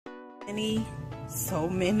So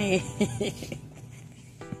many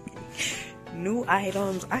new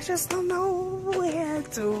items. I just don't know where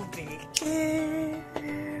to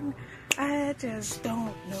begin. I just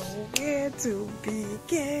don't know where to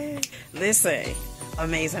begin. Listen,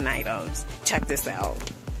 amazing items. Check this out.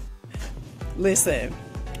 Listen,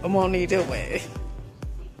 I won't need to do it.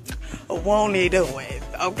 I won't need to do it.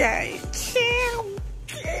 Okay?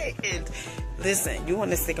 Listen, you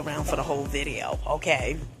want to stick around for the whole video,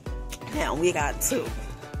 okay? Now, we got two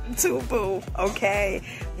boo, okay?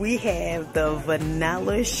 We have the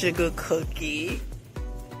vanilla sugar cookie.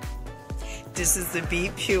 This is the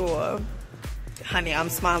Be Pure. Honey, I'm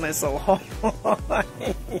smiling so hard.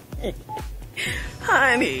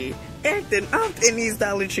 Honey, acting up in these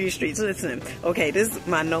Dollar Tree streets. Listen, okay,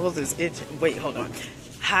 my nose is itching. Wait, hold on.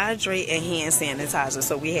 Hydrate and hand sanitizer.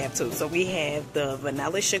 So we have two. So we have the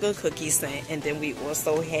vanilla sugar cookie scent, and then we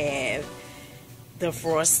also have the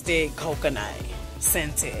frosted coconut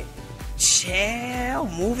scented. Chill,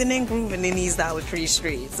 moving and grooving in these Dollar Tree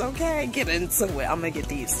streets. Okay, get into it. I'm gonna get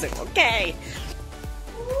these too. Okay.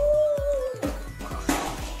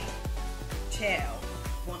 Chill.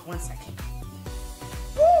 One second.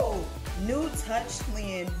 Woo! New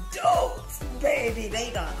touchscreen dudes, baby.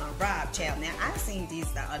 They done arrived, child. Now I seen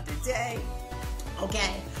these the other day.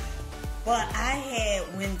 Okay, but I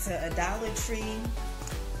had went to a Dollar Tree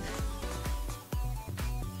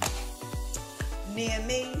near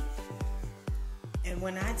me, and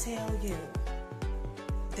when I tell you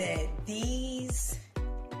that these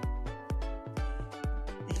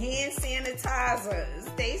hand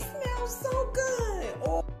sanitizers, they smell so good.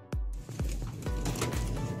 Oh.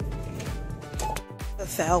 I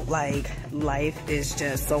felt like life is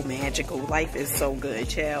just so magical. Life is so good,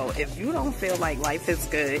 child. If you don't feel like life is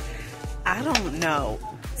good, I don't know.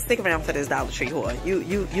 Stick around for this Dollar Tree haul.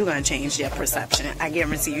 You gonna change your perception. I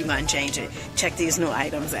guarantee you gonna change it. Check these new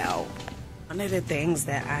items out. One of the things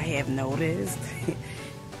that I have noticed,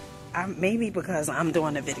 maybe because I'm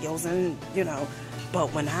doing the videos and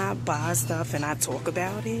but when I buy stuff and I talk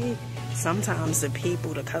about it, sometimes the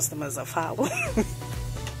customers are following.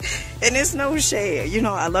 And it's no shade.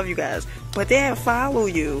 I love you guys. But they'll follow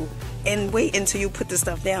you and wait until you put the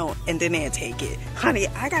stuff down and then they'll take it. Honey,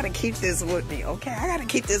 I gotta keep this with me, okay? I gotta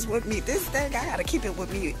keep this with me. This thing, I gotta keep it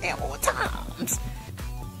with me at all times.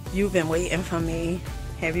 You've been waiting for me.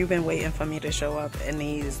 Have you been waiting for me to show up in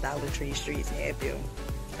these Dollar Tree streets? Have you?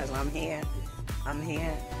 Because I'm here. I'm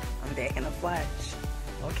here. I'm back in the flesh.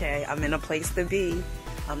 Okay, I'm in a place to be.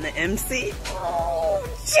 I'm the MC. Oh,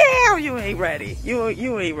 chill, you ain't ready. You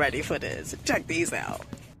ain't ready for this. Check these out.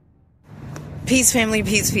 Peace, family,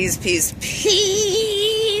 peace, peace, peace,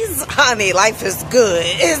 peace. Honey, life is good,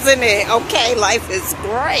 isn't it? Okay, life is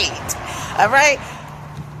great. All right?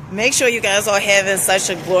 Make sure you guys are having such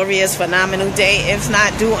a glorious, phenomenal day. If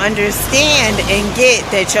not, do understand and get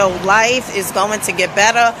that your life is going to get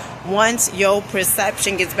better once your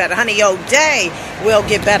perception gets better. Honey, your day will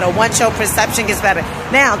get better once your perception gets better.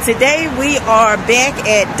 Now, today we are back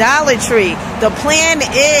at Dollar Tree. The plan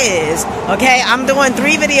is, okay, I'm doing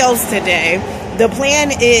 3 videos today. The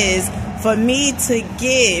plan is for me to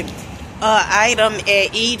get an item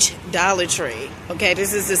at each Dollar Tree. Okay,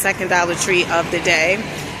 this is the second Dollar Tree of the day.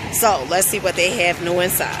 So, let's see what they have new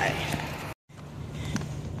inside.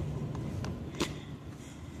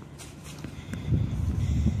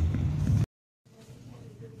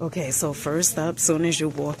 Okay, so first up, soon as you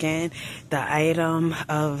walk in, the item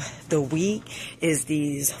of the week is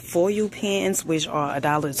these foil pans, which are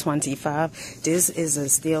 $1.25. This is a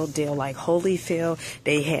steel deal like Holyfield.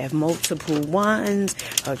 They have multiple ones.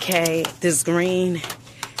 Okay, this green,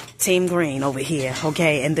 Team Green over here.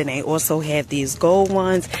 Okay, and then they also have these gold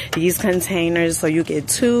ones, these containers. So you get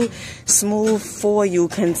 2 smooth foil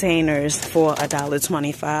containers for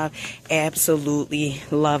 $1.25. Absolutely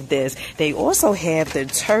love this. They also have the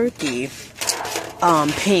turkey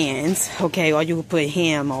pans, okay, or you could put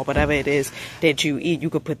ham or whatever it is that you eat.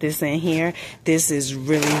 You could put this in here. This is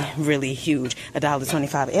really, really huge.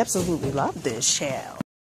 $1.25. Absolutely love this, child.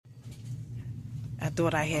 I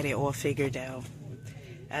thought I had it all figured out.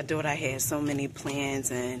 I thought I had so many plans,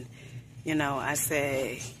 and I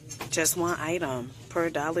said just one item per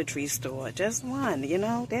Dollar Tree store. Just one,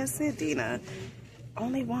 that's it, Dina.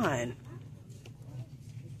 Only one.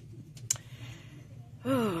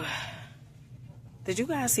 Ooh. Did you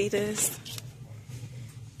guys see this?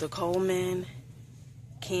 The Coleman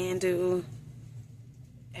Candle.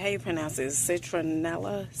 How you pronounce it?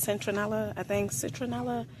 Citronella, I think.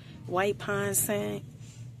 Citronella white pine scent.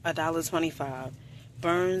 $1.25.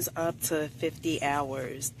 Burns up to 50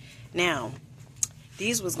 hours. Now,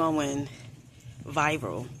 these was going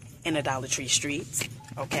viral in the Dollar Tree streets,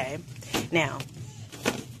 okay? Now,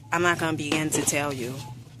 I'm not going to begin to tell you.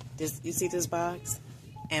 You see this box?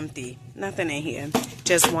 Empty. Nothing in here.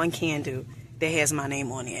 Just one candle that has my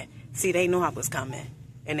name on it. See, they knew I was coming.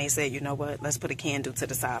 And they said, you know what? Let's put a candle to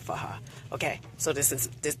the side for her. Okay, so this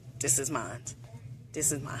is mine.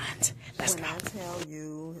 This is mine. Let's go. When I tell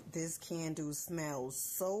you, this candle smells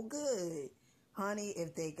so good. Honey,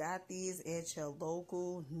 if they got these at your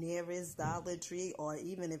local nearest Dollar Tree, or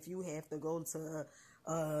even if you have to go to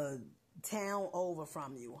a town over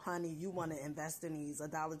from you, honey, you want to invest in these.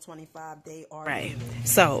 $1.25, they are right.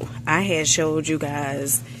 So I had showed you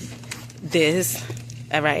guys this,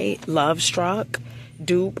 all right, Love Struck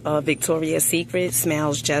dupe of Victoria's Secret.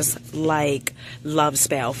 Smells just like Love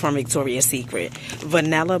Spell from Victoria's Secret.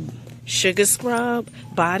 Vanilla sugar scrub,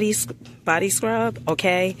 body scrub,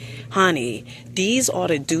 okay? Honey, these are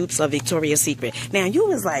the dupes of Victoria's Secret. Now, you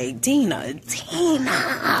was like, Tina,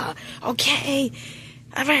 okay?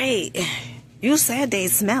 All right. You said they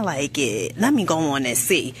smell like it. Let me go on and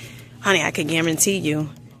see. Honey, I can guarantee you,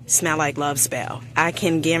 smell like Love Spell. I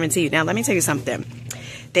can guarantee you. Now, let me tell you something.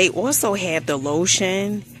 They also have the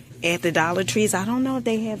lotion at the Dollar Trees. I don't know if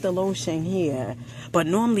they have the lotion here, but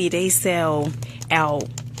normally they sell out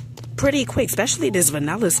pretty quick, especially this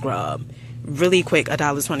vanilla scrub. Really quick,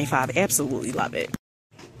 $1.25. Absolutely love it.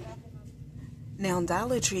 Now,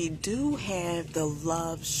 Dollar Tree do have the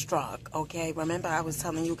Love Struck, okay? Remember I was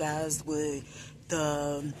telling you guys with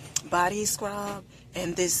the body scrub,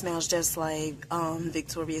 and this smells just like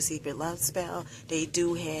Victoria's Secret Love Spell. They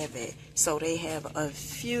do have it. So they have a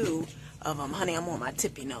few of them. Honey, I'm on my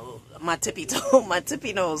tippy toes.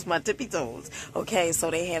 Okay, so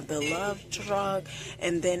they have the Love Struck,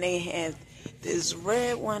 and then they have this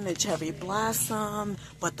red one, the Cherry Blossom,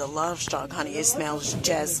 but the Love Struck, honey, it smells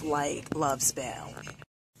just like Love Spell.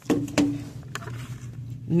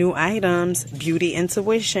 New items, Beauty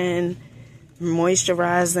Intuition,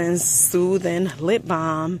 moisturizing, soothing lip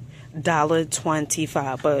balm,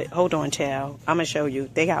 $1.25. But hold on, child. I'm going to show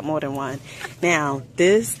you. They got more than one. Now,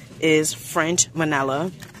 this is French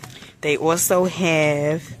vanilla. They also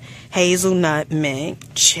have hazelnut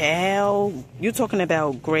mint. Child, you talking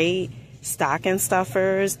about great stocking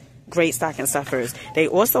stuffers. Great stocking stuffers. They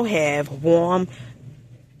also have warm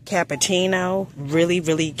cappuccino. Really,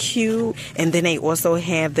 really cute. And then they also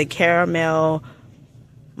have the caramel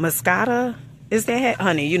mascata. Is that,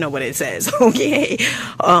 honey? You know what it says, okay?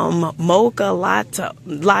 Mocha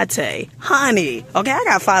latte, honey. Okay, I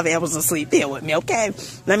got 5 hours of sleep. Bear with me, okay?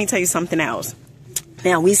 Let me tell you something else.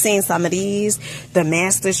 Now, we seen some of these, the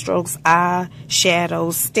Master Strokes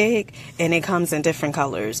eyeshadow stick, and it comes in different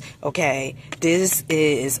colors, okay? This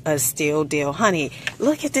is a steal deal, honey.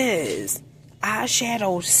 Look at this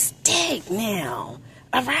eyeshadow stick now,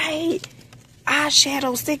 all right?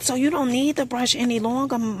 Eyeshadow stick, so you don't need the brush any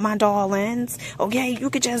longer, my darlings, okay? You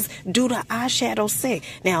could just do the eyeshadow stick.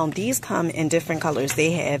 Now, these come in different colors.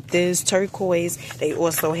 They have this turquoise. They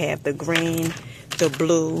also have the green, the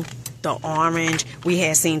blue, the orange. We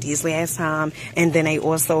had seen these last time. And then they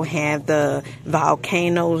also have the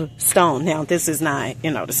volcano stone. Now, this is not,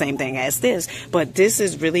 the same thing as this, but this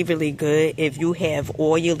is really, really good if you have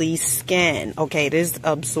oily skin. Okay, this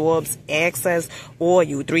absorbs excess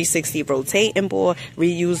oil. 360 rotating board,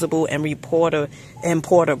 reusable and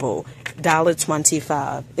portable.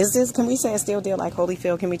 $1.25. Is this, can we say a still deal like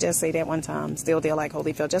Holyfield? Can we just say that one time? Still deal like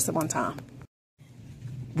Holyfield, just one time.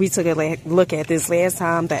 We took a look at this last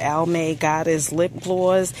time, the Almay Goddess lip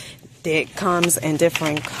gloss that comes in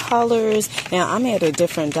different colors. Now, I'm at a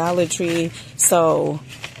different Dollar Tree, so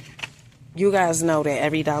you guys know that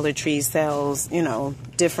every Dollar Tree sells,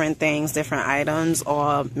 different things, different items,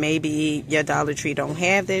 or maybe your Dollar Tree don't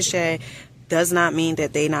have this yet. Does not mean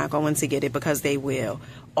that they're not going to get it, because they will.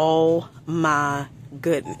 Oh, my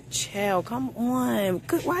goodness. Child, come on.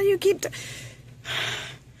 Why you keep...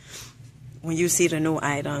 When you see the new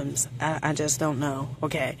items, I just don't know,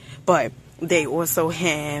 okay? But they also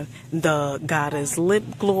have the Goddess lip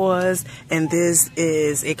gloss, and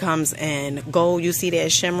it comes in gold. You see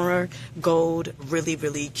that shimmer? Gold, really,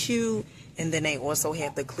 really cute. And then they also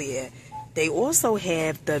have the clear. They also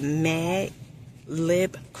have the matte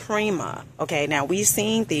lip creamer. Okay, now we've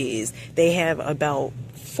seen these. They have about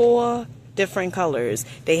 4 different colors.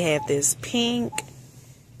 They have this pink,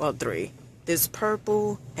 well, 3. This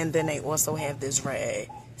purple, and then they also have this red.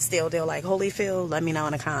 Still deal like Holyfield? Let me know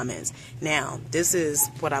in the comments. Now, this is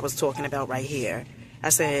what I was talking about right here. I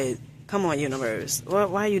said, come on, universe.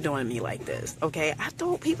 Why are you doing me like this? Okay, I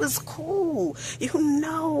thought he was cool.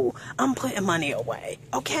 I'm putting money away.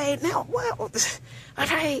 Okay, now, what? All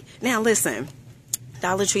right, now listen.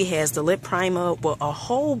 Dollar Tree has the lip primer with a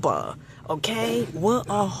jojoba. Okay, with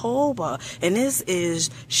a jojoba. And this is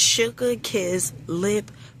Sugar Kiss Lip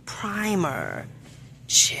Primer.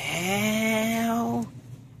 Child,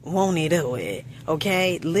 won't he do it?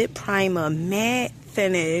 Okay, lip primer, matte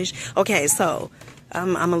finish. Okay, so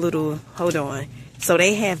I'm a little, hold on. So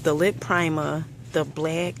they have the lip primer, the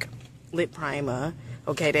black lip primer.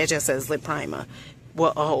 Okay, that just says lip primer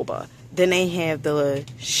with a jojoba. Then they have the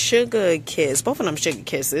Sugar Kiss, both of them Sugar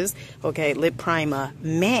Kisses. Okay, lip primer,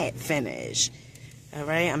 matte finish. All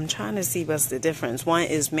right, I'm trying to see what's the difference. One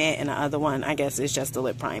is matte and the other one, I guess, is just the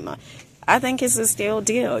lip primer. I think it's a steal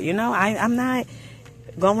deal. You know, I'm not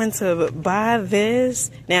going to buy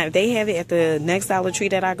this. Now, if they have it at the next Dollar Tree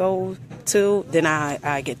that I go to, then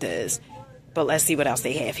I get this. But let's see what else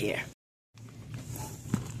they have here.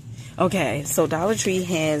 Okay, so Dollar Tree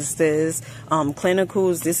has this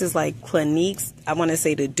Clinicals. This is like Cliniques. I want to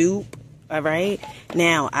say the dupe. All right.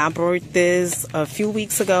 Now, I bought this a few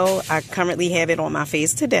weeks ago. I currently have it on my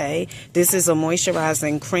face today. This is a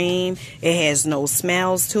moisturizing cream. It has no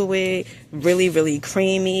smells to it. Really, really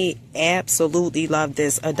creamy. Absolutely love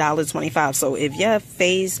this. $1.25. So if your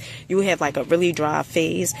face, you have like a really dry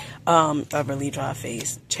face,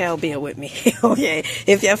 child, bear with me. Okay.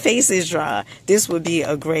 If your face is dry, this would be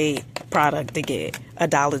a great product to get.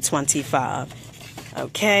 $1.25.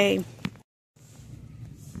 Okay.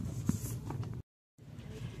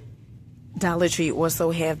 Dollar Tree also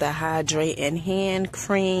have the Hydrate and Hand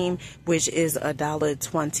Cream, which is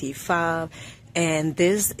 $1.25. And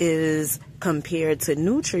this is compared to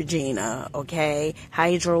Neutrogena, okay?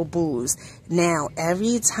 Hydro Boost. Now,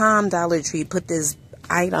 every time Dollar Tree put this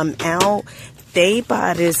item out, they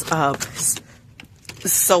buy this up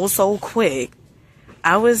so quick.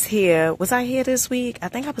 I was here. Was I here this week? I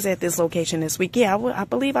think I was at this location this week. Yeah, I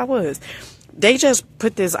believe I was. They just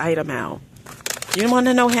put this item out. You want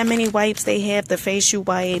to know how many wipes they have? The facial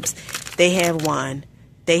wipes, they have one.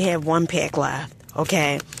 They have one pack left,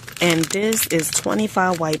 okay? And this is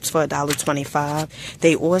 25 wipes for $1.25.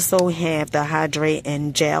 They also have the Hydrate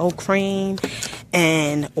and Gel Cream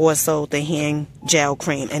and also the Hand Gel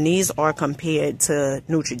Cream. And these are compared to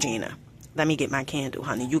Neutrogena. Let me get my candle,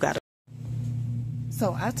 honey. You got to.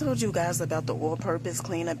 So I told you guys about the all-purpose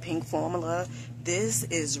cleaner pink formula. This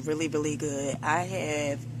is really, really good. I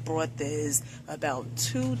have brought this about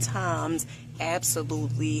 2 times.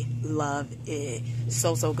 Absolutely love it.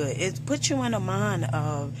 So good. It puts you in the mind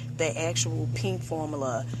of the actual pink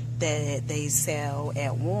formula that they sell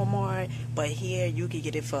at Walmart. But here you can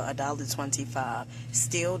get it for $1.25.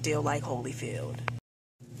 Still deal like Holyfield.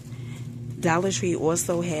 Dollar Tree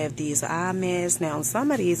also have these eye masks. Now, some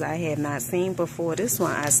of these I have not seen before. This one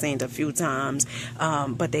I've seen a few times.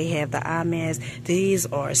 But they have the eye masks. These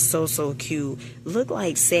are so cute. Look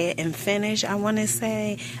like satin finish, I want to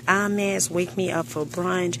say. Eye masks, wake me up for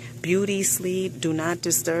brunch. Beauty, sleep, do not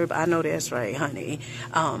disturb. I know that's right, honey.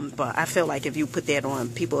 But I feel like if you put that on,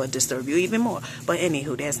 people will disturb you even more. But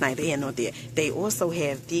anywho, that's neither here nor there. They also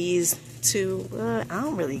have these two. I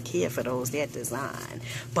don't really care for those, that design.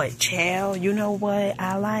 But child, you know what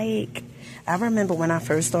I like? I remember when I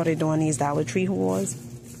first started doing these Dollar Tree hauls,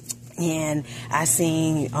 and I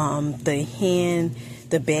seen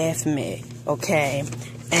the bath mitt, okay?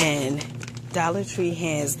 And Dollar Tree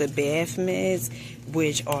has the bath mitts,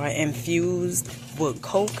 which are infused with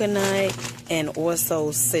coconut and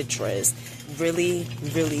also citrus. Really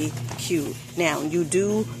cute. Now, you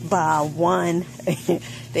do buy one.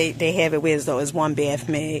 They have it where it's one bath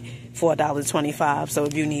mitt for $1.25. So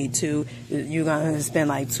if you need two, you're gonna spend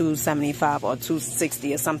like $2.75 or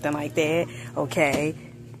 $2.60 or something like that. Okay,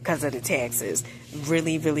 because of the taxes.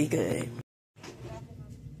 Really good.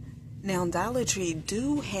 Now, Dollar Tree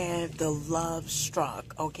do have the Love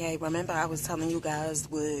Struck. Okay, remember I was telling you guys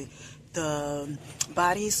with the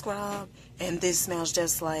body scrub, and this smells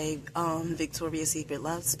just like Victoria's Secret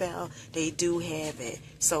Love Spell. They do have it.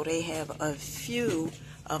 So they have a few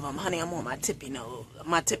of them. Honey, I'm on my tippy nose.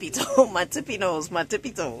 My tippy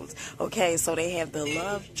toes. Okay, so they have the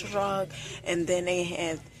Love Struck, and then they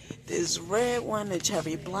have this red one, the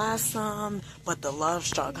Cherry Blossom, but the Love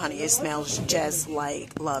Struck, honey, it smells just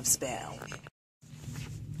like Love Spell.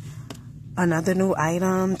 Another new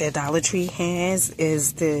item that Dollar Tree has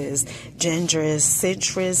is this ginger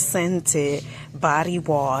citrus scented body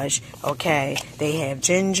wash. Okay, they have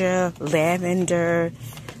ginger, lavender,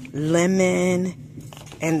 lemon,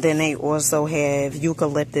 and then they also have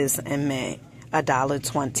eucalyptus and mint.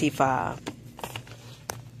 $1.25.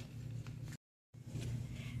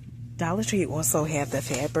 Dollar Tree also have the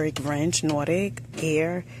fabric wrench Nordic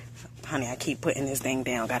Air. Honey, I keep putting this thing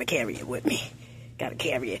down. Gotta carry it with me. Gotta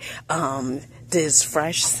carry it. this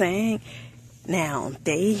fresh scent. Now,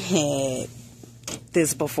 they had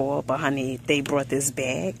this before, but honey, they brought this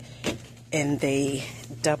back and they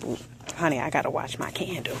double. Honey, I gotta watch my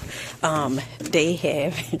candle. They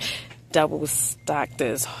have double stocked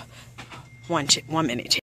this. One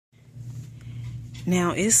minute.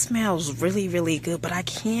 Now, it smells really, really good, but I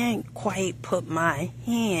can't quite put my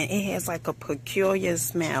hand. It has like a peculiar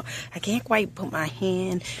smell. I can't quite put my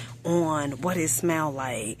hand on what it smells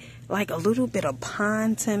like. Like a little bit of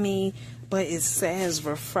pond to me, but it says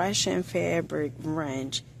refreshing fabric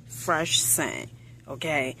wrench, fresh scent.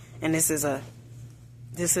 Okay, and this is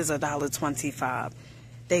 $1.25.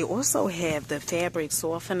 They also have the fabric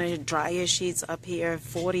softener dryer sheets up here,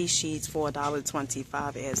 40 sheets for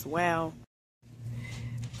 $1.25 as well.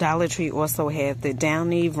 Dollar Tree also have the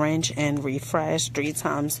Downy Wrench and Refresh 3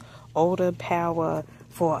 times odor power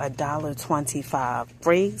for $1.25.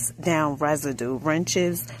 Breaks down residue,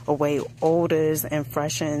 wrenches away odors, and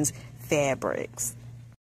freshens fabrics.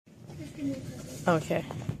 Okay.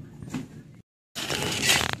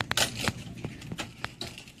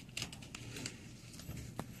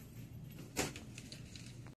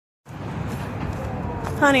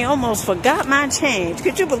 Honey, almost forgot my change.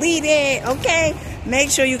 Could you believe that? Okay.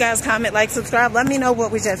 Make sure you guys comment, like, subscribe. Let me know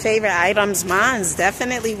what was your favorite items. Mine's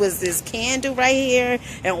definitely was this candle right here.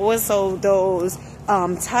 And also those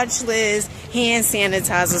touchless hand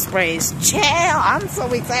sanitizer sprays. Child, I'm so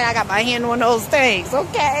excited I got my hand on those things.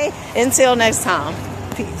 Okay. Until next time.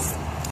 Peace.